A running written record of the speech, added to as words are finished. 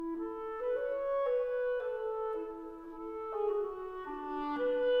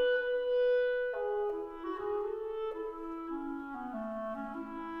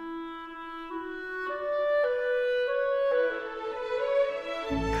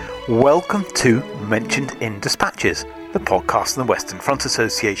Welcome to Mentioned in Dispatches, the podcast of the Western Front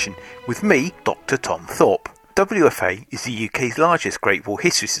Association, with me, Dr. Tom Thorpe. WFA is the UK's largest Great War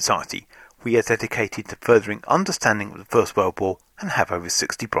History Society. We are dedicated to furthering understanding of the First World War and have over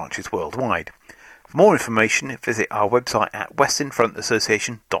 60 branches worldwide. For more information, visit our website at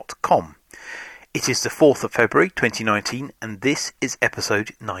westernfrontassociation.com. It is the 4th of February 2019 and this is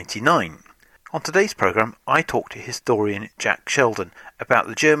episode 99. On today's programme, I talk to historian Jack Sheldon about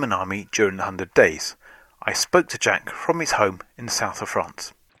the German army during the 100 Days. I spoke to Jack from his home in the south of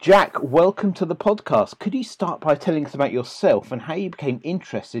France. Jack, welcome to the podcast. Could you start by telling us about yourself and how you became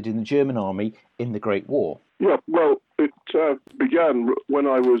interested in the German army in the Great War? Yeah, well, it began when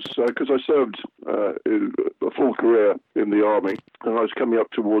I was, because I served in a full career in the army, and I was coming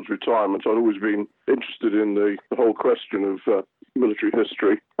up towards retirement. I'd always been interested in the whole question of military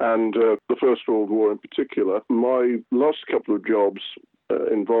history and the First World War in particular. My last couple of jobs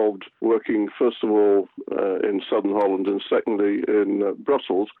involved working, first of all, in southern Holland and secondly in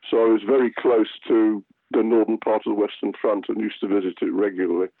Brussels. So I was very close to the northern part of the Western Front and used to visit it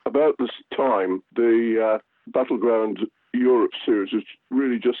regularly. About this time, the Battleground Europe series was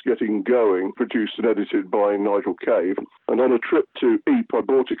really just getting going, produced and edited by Nigel Cave. And on a trip to Ypres, I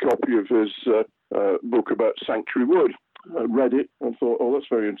bought a copy of his book about Sanctuary Wood. I read it and thought, oh, that's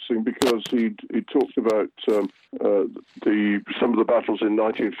very interesting, because he talked about some of the battles in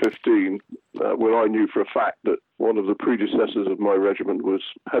 1915, where I knew for a fact that one of the predecessors of my regiment was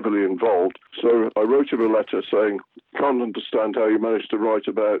heavily involved. So I wrote him a letter saying, can't understand how you managed to write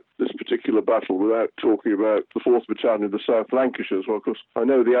about this particular battle without talking about the 4th Battalion of the South Lancashires. Well, of course, I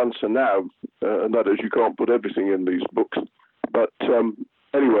know the answer now, and that is you can't put everything in these books. But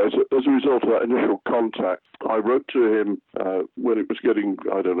anyway, as a result of that initial contact, I wrote to him when it was getting,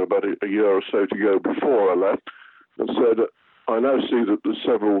 I don't know, about a year or so to go before I left, and said, I now see that there's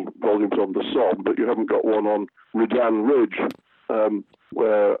several volumes on the Somme, but you haven't got one on Redan Ridge,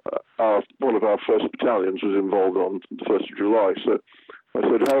 where one of our first battalions was involved on the 1st of July. So I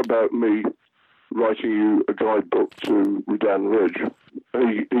said, how about me writing you a guidebook to Redan Ridge?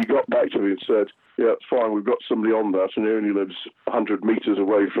 And he got back to me and said, yeah, it's fine, we've got somebody on that, and he only lives 100 metres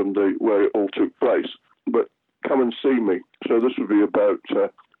away from where it all took place. But come and see me. So this would be about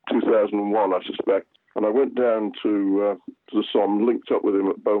 2001, I suspect. And I went down to the Somme, linked up with him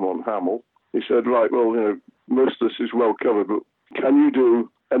at Beaumont Hamel. He said, right, well, most of this is well covered, but can you do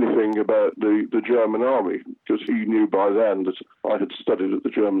anything about the German army? Because he knew by then that I had studied at the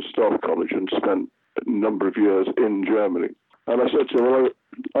German Staff College and spent a number of years in Germany. And I said to him, well,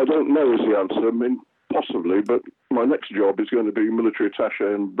 I don't know is the answer. I mean, possibly, but my next job is going to be military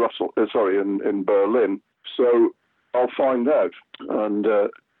attaché in Berlin. So I'll find out. And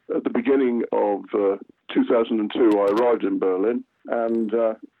at the beginning of 2002, I arrived in Berlin, and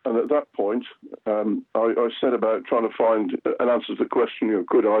at that point, I set about trying to find an answer to the question,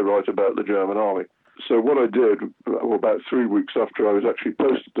 could I write about the German army? So what I did, about 3 weeks after I was actually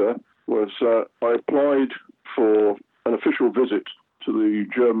posted there, was I applied for an official visit to the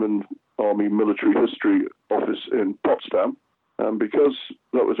German Army Military History Office in Potsdam. And because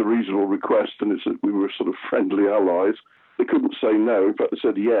that was a reasonable request and we were sort of friendly allies, they couldn't say no. In fact, they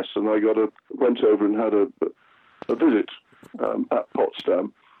said yes, and I went over and had a visit at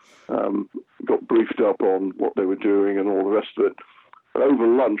Potsdam. Got briefed up on what they were doing and all the rest of it. And over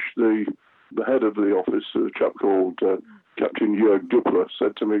lunch, the head of the office, a chap called Captain Jörg Duppler,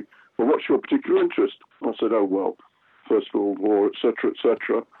 said to me, well, what's your particular interest? I said, oh, well, First World War, etc.,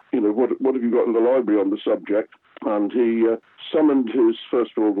 etc. What have you got in the library on the subject? And he summoned his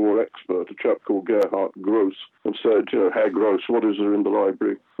First World War expert, a chap called Gerhard Gross, and said, Herr Gross, what is there in the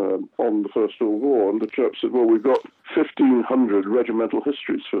library on the First World War? And the chap said, well, we've got 1,500 regimental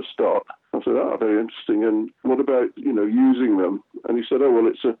histories for a start. I said, very interesting. And what about, using them? And he said, oh,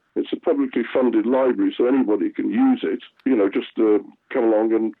 well, it's a publicly funded library, so anybody can use it, just come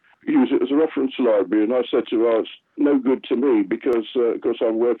along and use it as a reference library. And I said to him, it's no good to me because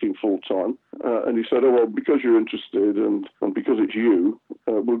I'm working full-time. And he said, oh, well, because you're interested and because it's you,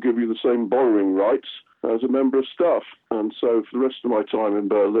 we'll give you the same borrowing rights as a member of staff. And so for the rest of my time in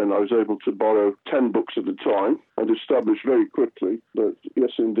Berlin, I was able to borrow 10 books at a time and establish very quickly that,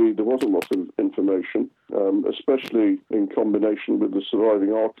 yes, indeed, there was a lot of information, especially in combination with the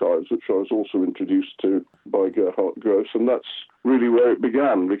surviving archives, which I was also introduced to by Gerhard Gross. And that's really where it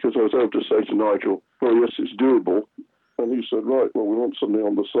began, because I was able to say to Nigel, well, yes, it's doable. And he said, right, well, we want something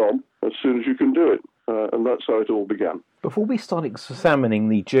on the Somme as soon as you can do it. And that's how it all began. Before we start examining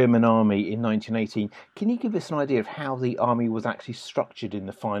the German army in 1918, can you give us an idea of how the army was actually structured in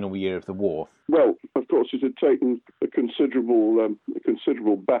the final year of the war? Well, of course, it had taken a considerable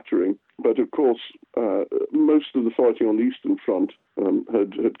considerable battering. But of course, most of the fighting on the Eastern Front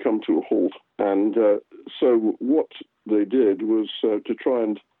had come to a halt. And so what they did was to try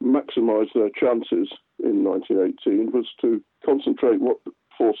and maximise their chances in 1918 was to concentrate what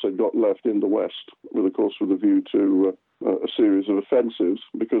force they got left in the West, with a view to a series of offensives,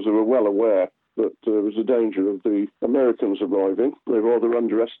 because they were well aware that there was a danger of the Americans arriving. They rather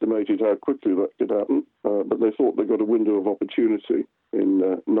underestimated how quickly that could happen, but they thought they got a window of opportunity in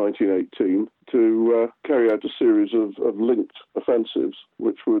 1918 to carry out a series of linked offensives,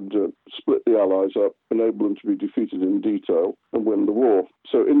 which would split the Allies up, enable them to be defeated in detail, and win the war.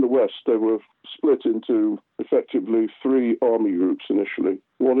 So in the West, they were split into effectively three army groups initially.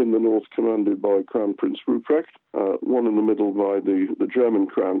 One in the north commanded by Crown Prince Ruprecht, one in the middle by the German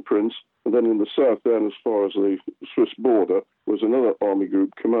Crown Prince, and then in the south, then as far as the Swiss border, was another army group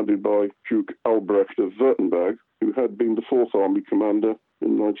commanded by Duke Albrecht of Württemberg, who had been the Fourth Army commander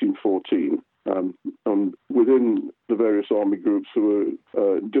in 1914. And within the various army groups, there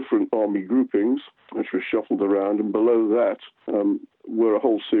were different army groupings, which were shuffled around, and below that were a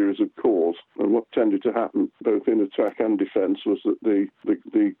whole series of corps. And what tended to happen, both in attack and defence, was that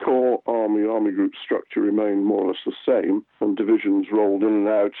the core army group structure remained more or less the same, and divisions rolled in and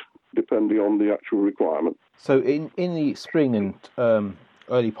out depending on the actual requirement. So in the spring and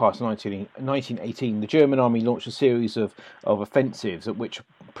early part of 1918, the German army launched a series of offensives, at which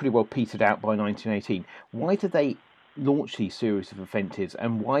pretty well petered out by 1918. Why did they launch these series of offensives,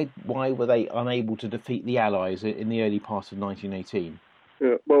 and why were they unable to defeat the Allies in the early part of 1918?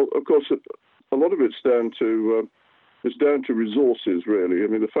 Yeah, well, of course, a lot of it's down to resources, really. I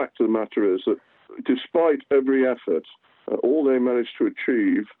mean, the fact of the matter is that despite every effort, all they managed to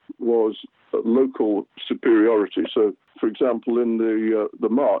achieve was local superiority. So, for example, in the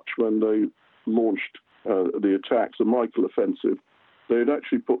March, when they launched the attacks, the Michael offensive, they had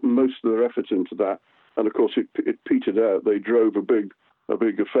actually put most of their effort into that, and of course it petered out. They drove a big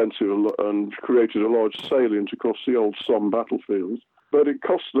offensive and created a large salient across the old Somme battlefields, but it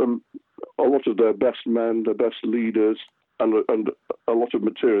cost them a lot of their best men, their best leaders, and a lot of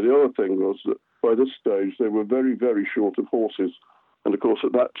material. The other thing was that by this stage they were very, very short of horses, and of course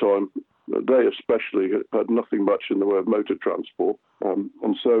at that time they especially had nothing much in the way of motor transport,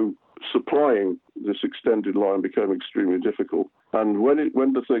 and so supplying this extended line became extremely difficult. And when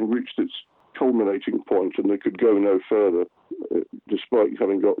the thing reached its culminating point and they could go no further, despite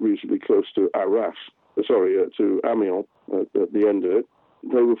having got reasonably close to to Amiens at the end of it,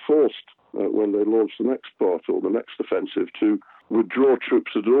 they were forced, when they launched the next part or the next offensive, to withdraw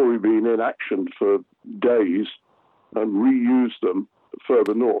troops that had already been in action for days and reuse them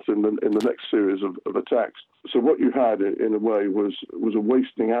further north in the next series of attacks. So what you had, in a way, was a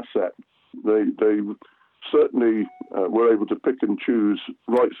wasting asset. They certainly were able to pick and choose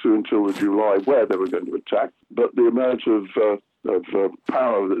right through until the July where they were going to attack, but the amount of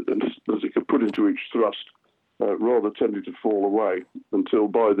power that they could put into each thrust rather tended to fall away until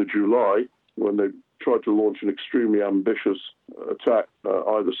by the July, when they tried to launch an extremely ambitious attack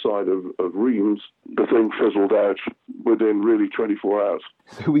either side of Reims, the thing fizzled out within really 24 hours.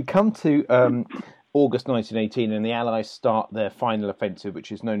 So we come to August 1918 and the Allies start their final offensive,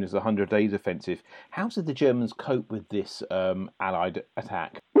 which is known as the 100 Days Offensive. How did the Germans cope with this Allied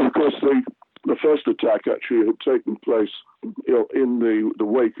attack? Well, of course, the first attack actually had taken place in the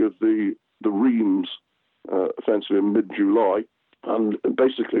wake of the Reims offensive in mid-July, and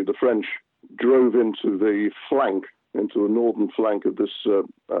basically the French drove into the northern flank of this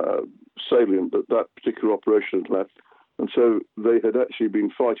salient that particular operation had left. And so they had actually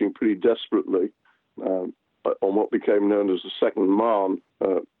been fighting pretty desperately on what became known as the Second Marne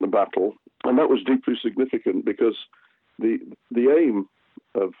battle. And that was deeply significant because the aim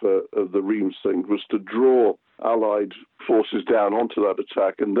of the Reims thing was to draw Allied forces down onto that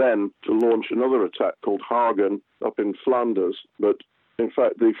attack and then to launch another attack called Hagen up in Flanders. But in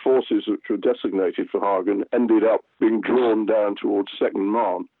fact, the forces which were designated for Hagen ended up being drawn down towards Second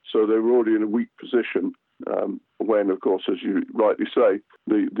Marne. So they were already in a weak position when, of course, as you rightly say,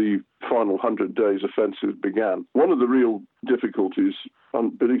 the final 100 days offensive began. One of the real difficulties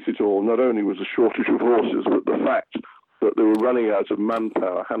beneath it all not only was the shortage of horses, but the fact that they were running out of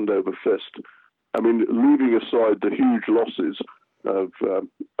manpower hand over fist. I mean, leaving aside the huge losses of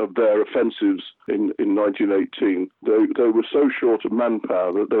their offensives in 1918, they were so short of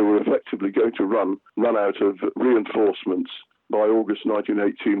manpower that they were effectively going to run out of reinforcements by August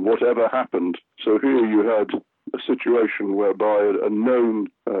 1918, whatever happened. So here you had a situation whereby a known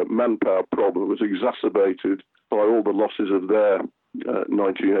manpower problem was exacerbated by all the losses of their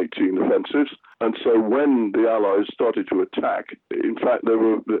 1918 offensives. And so when the Allies started to attack, in fact, they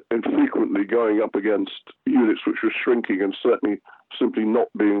were infrequently going up against units which were shrinking and certainly simply not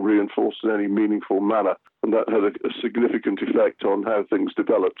being reinforced in any meaningful manner. And that had a significant effect on how things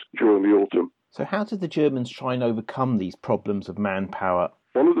developed during the autumn. So how did the Germans try and overcome these problems of manpower?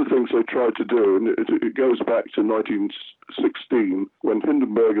 One of the things they tried to do, and it goes back to 1916, when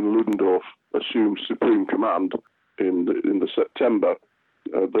Hindenburg and Ludendorff assumed supreme command in the September,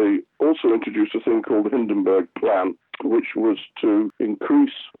 they also introduced a thing called the Hindenburg Plan, which was to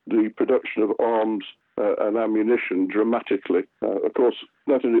increase the production of arms and ammunition dramatically. Of course,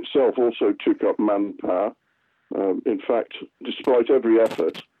 that in itself also took up manpower. In fact, despite every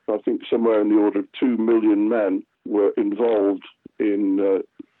effort, I think somewhere in the order of 2 million men were involved in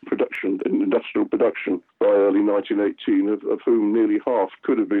production, in industrial production by early 1918, of whom nearly half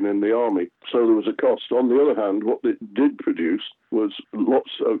could have been in the army. So there was a cost. On the other hand, what it did produce was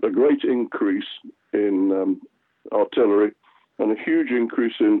a great increase in artillery and a huge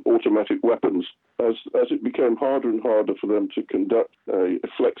increase in automatic weapons. As it became harder and harder for them to conduct a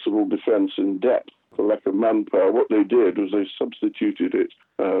flexible defence in depth for lack of manpower, what they did was they substituted it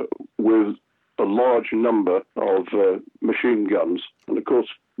with a large number of machine guns. And of course,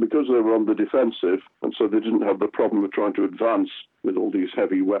 because they were on the defensive, and so they didn't have the problem of trying to advance with all these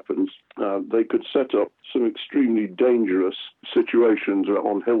heavy weapons, they could set up some extremely dangerous situations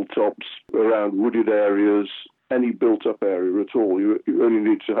on hilltops, around wooded areas, any built-up area at all. You only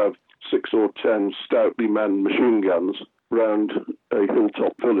need to have 6 or 10 stoutly manned machine guns round a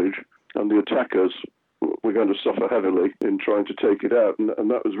hilltop village, and the attackers were going to suffer heavily in trying to take it out. And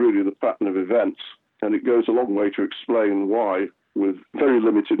that was really the pattern of events. And it goes a long way to explain why, with very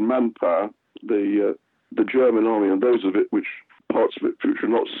limited manpower, the German army, and those of it which parts of it which were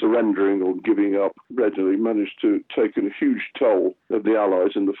not surrendering or giving up readily, managed to take a huge toll of the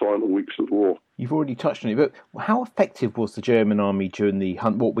Allies in the final weeks of war. You've already touched on it, but how effective was the German army during the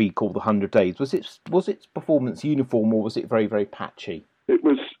what we call the 100 Days? Was its performance uniform, or was it very, very patchy? It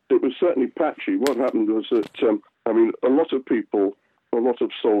was certainly patchy. What happened was that, a lot of people, a lot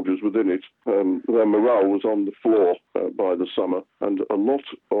of soldiers within it, their morale was on the floor by the summer, and a lot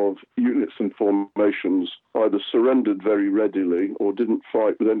of units and formations either surrendered very readily or didn't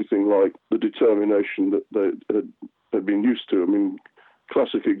fight with anything like the determination that they had been used to. I mean,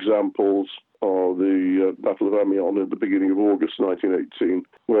 classic examples are the Battle of Amiens at the beginning of August 1918,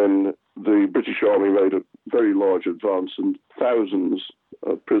 when the British Army made a very large advance and thousands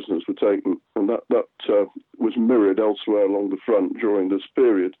of prisoners were taken. And that was mirrored elsewhere along the front during this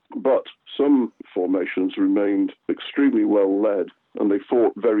period. But some formations remained extremely well led, and they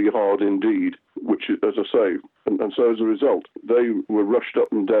fought very hard indeed, which, as I say, and so as a result, they were rushed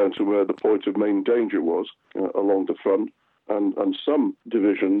up and down to where the point of main danger was along the front. And some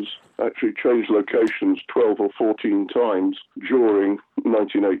divisions actually changed locations 12 or 14 times during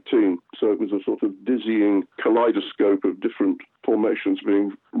 1918. So it was a sort of dizzying kaleidoscope of different formations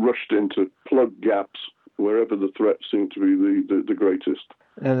being rushed in to plug gaps wherever the threat seemed to be the greatest.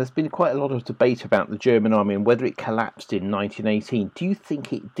 Now, there's been quite a lot of debate about the German army and whether it collapsed in 1918. Do you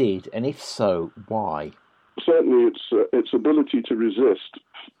think it did? And if so, why? Certainly its ability to resist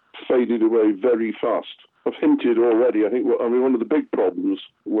faded away very fast. I've hinted already, one of the big problems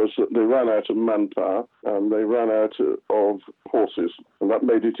was that they ran out of manpower and they ran out of horses. And that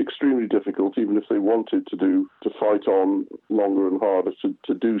made it extremely difficult, even if they wanted to fight on longer and harder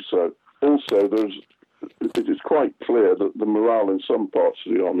to do so. Also, it is quite clear that the morale in some parts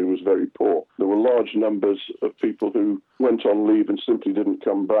of the army was very poor. There were large numbers of people who went on leave and simply didn't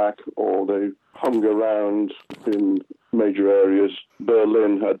come back, or they hung around in major areas.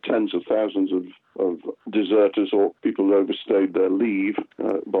 Berlin had tens of thousands of deserters or people who overstayed their leave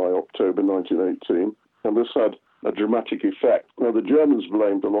by October 1918. And this had a dramatic effect. Now, the Germans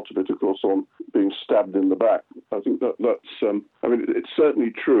blamed a lot of it, of course, on being stabbed in the back. I think it's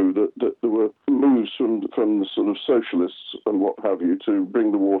certainly true that there were moves from the sort of socialists and what have you to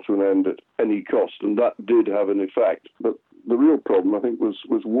bring the war to an end at any cost, and that did have an effect. But the real problem, I think, was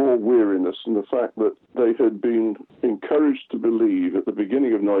war weariness and the fact that they had been encouraged to believe at the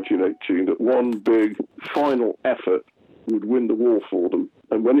beginning of 1918 that one big final effort would win the war for them.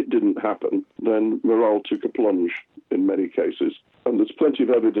 And when it didn't happen, then morale took a plunge in many cases. And there's plenty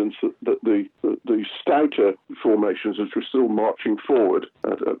of evidence that the stouter formations, which were still marching forward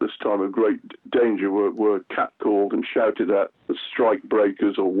at this time of great danger, were catcalled and shouted at as strike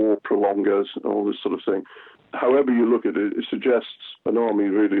breakers or war prolongers, all this sort of thing. However you look at it, it suggests an army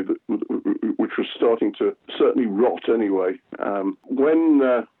really which was starting to certainly rot anyway.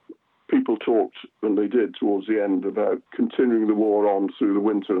 When people talked, and they did towards the end, about continuing the war on through the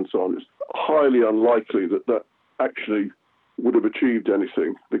winter and so on. It's highly unlikely that actually would have achieved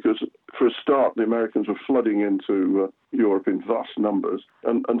anything, because for a start, the Americans were flooding into Europe in vast numbers,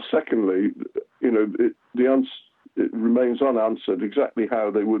 and secondly, it remains unanswered exactly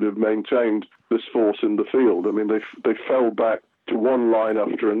how they would have maintained this force in the field. I mean, they fell back to one line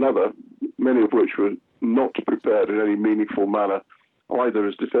after another, many of which were not prepared in any meaningful manner, either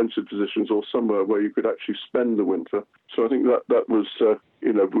as defensive positions or somewhere where you could actually spend the winter. So I think that was,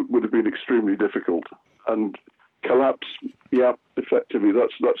 would have been extremely difficult. And collapse, yeah, effectively,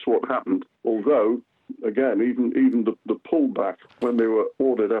 that's what happened. Although, again, even the pullback, when they were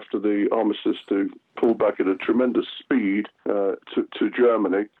ordered after the armistice to pull back at a tremendous speed to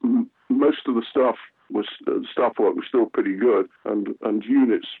Germany, most of the staff work was still pretty good, and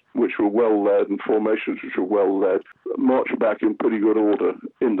units which were well led and formations which were well led marched back in pretty good order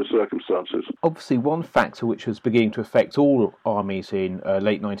in the circumstances. Obviously, one factor which was beginning to affect all armies in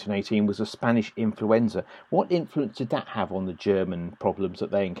late 1918 was the Spanish influenza. What influence did that have on the German problems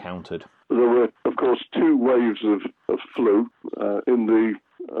that they encountered? There were, of course, two waves of flu in the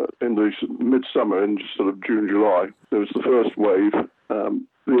midsummer, in sort of June, July. There was the first wave.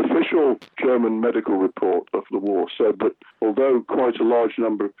 The official German medical report of the war said that although quite a large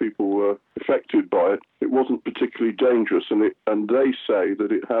number of people were affected by it, it wasn't particularly dangerous, and they say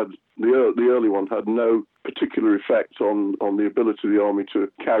that it had the early one had no particular effect on the ability of the army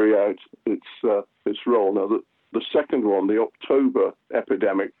to carry out its role. Now, the second one, the October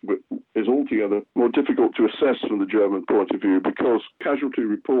epidemic, is altogether more difficult to assess from the German point of view because casualty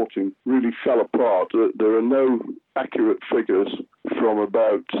reporting really fell apart. There are no accurate figures from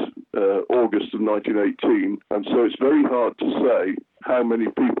about August of 1918, and so it's very hard to say how many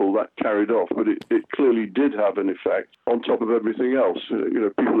people that carried off, but it clearly did have an effect on top of everything else.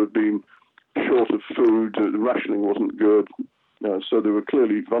 People had been short of food, the rationing wasn't good. So they were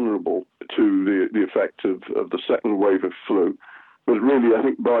clearly vulnerable to the effect of the second wave of flu. But really, I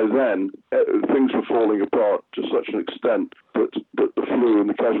think by then, things were falling apart to such an extent that the flu and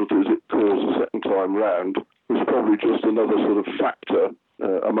the casualties it caused the second time round was probably just another sort of factor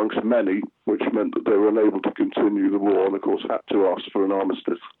amongst many, which meant that they were unable to continue the war and, of course, had to ask for an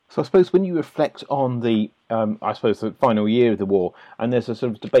armistice. So I suppose when you reflect on the final year of the war, and there's a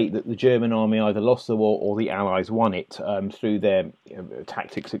sort of debate that the German army either lost the war or the Allies won it through their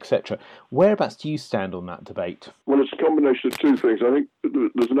tactics, etc. Whereabouts do you stand on that debate? Well, it's a combination of two things. I think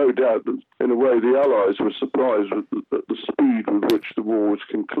there's no doubt that, in a way, the Allies were surprised at the speed with which the war was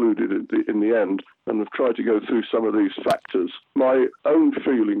concluded in the end, and have tried to go through some of these factors. My own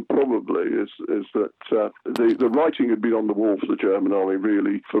feeling probably is that the writing had been on the wall for the German army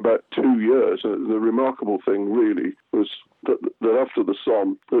really for about 2 years. The remarkable thing really was that after the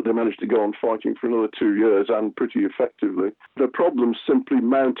Somme, that they managed to go on fighting for another 2 years and pretty effectively. The problems simply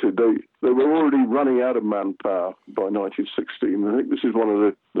mounted. They were already running out of manpower by 1916. I think this is one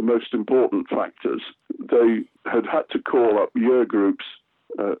of the most important factors. They had to call up year groups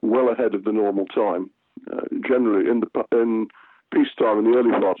well ahead of the normal time. Generally, in peacetime, in the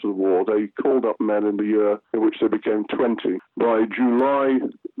early parts of the war, they called up men in the year in which they became 20. By July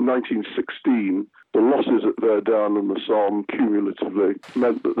 1916, the losses at Verdun and the Somme cumulatively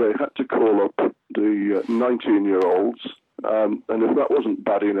meant that they had to call up the 19-year-olds. And if that wasn't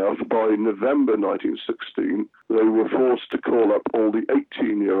bad enough, by November 1916, they were forced to call up all the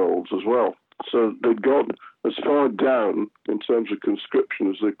 18-year-olds as well. So they'd gone as far down in terms of conscription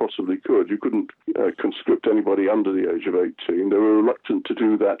as they possibly could. You couldn't conscript anybody under the age of 18. They were reluctant to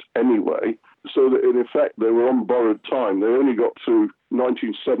do that anyway. So that in effect, they were on borrowed time. They only got through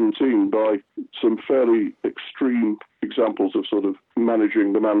 1917 by some fairly extreme examples of sort of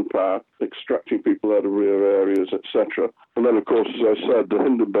managing the manpower, extracting people out of rear areas, etc. And then, of course, as I said, the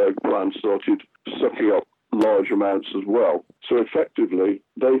Hindenburg plan started sucking up large amounts as well. So effectively,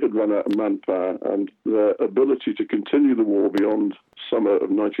 they had run out of manpower, and their ability to continue the war beyond summer of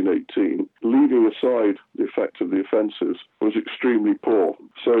 1918, leaving aside the effect of the offensives, was extremely poor.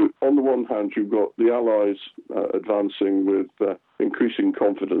 So on the one hand, you've got the Allies advancing with increasing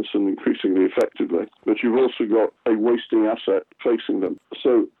confidence and increasingly effectively, but you've also got a wasting asset facing them.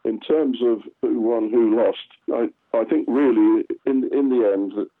 So in terms of who won, who lost, I think really, in the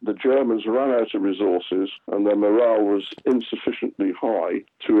end, the Germans ran out of resources and their morale was insufficiently high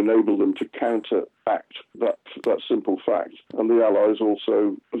to enable them to counteract that simple fact. And the Allies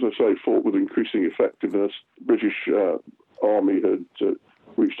also, as I say, fought with increasing effectiveness. British army had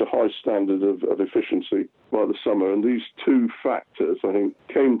reached a high standard of efficiency by the summer, and these two factors, I think,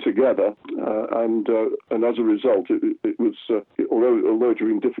 came together, and as a result, it was was, although it had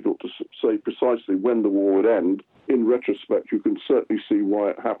been difficult to say precisely when the war would end, in retrospect, you can certainly see why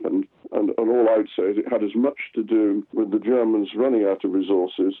it happened. And all I would say is it had as much to do with the Germans running out of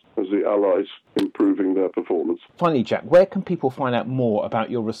resources as the Allies improving their performance. Finally, Jack, where can people find out more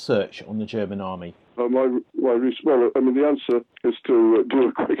about your research on the German army? The answer is to do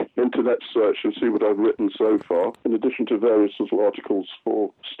a quick internet search and see what I've written so far. In addition to various little articles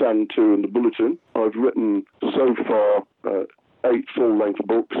for Stand 2 and the Bulletin, I've written so far 8 full-length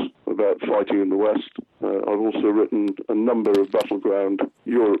books about fighting in the West. I've also written a number of battleground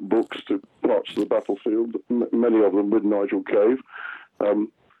Europe books to parts of the battlefield, many of them with Nigel Cave.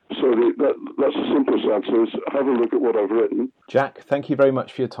 That's the simplest answer, is have a look at what I've written. Jack, thank you very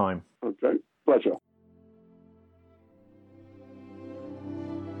much for your time. Okay, pleasure.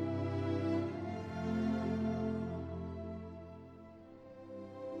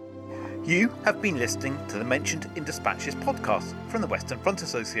 You have been listening to the Mentioned in Dispatches podcast from the Western Front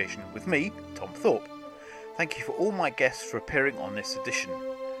Association with me, Tom Thorpe. Thank you for all my guests for appearing on this edition.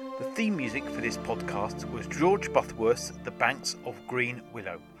 The theme music for this podcast was George Butterworth's The Banks of Green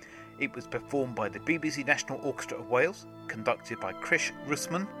Willow. It was performed by the BBC National Orchestra of Wales, conducted by Krish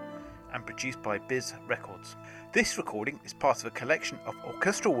Russman, and produced by Biz Records. This recording is part of a collection of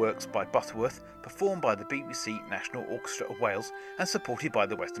orchestral works by Butterworth performed by the BBC National Orchestra of Wales and supported by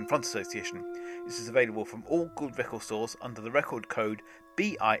the Western Front Association. This is available from all good record stores under the record code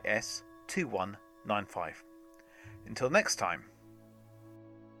BIS2195. Until next time.